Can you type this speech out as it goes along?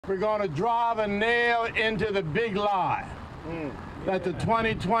We're going to drive a nail into the big lie that the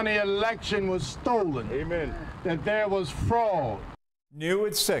 2020 election was stolen. Amen. That there was fraud. New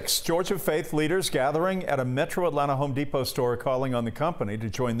at 6, Georgia faith leaders gathering at a Metro Atlanta Home Depot store calling on the company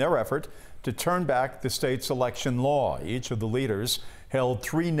to join their effort to turn back the state's election law. Each of the leaders held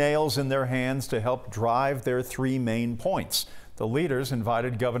 3 nails in their hands to help drive their 3 main points. The leaders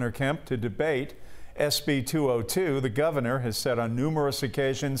invited Governor Kemp to debate SB 202. The governor has said on numerous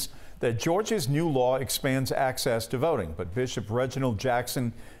occasions that Georgia's new law expands access to voting, but Bishop Reginald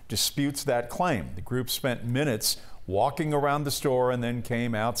Jackson disputes that claim. The group spent minutes walking around the store and then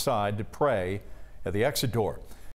came outside to pray at the exit door.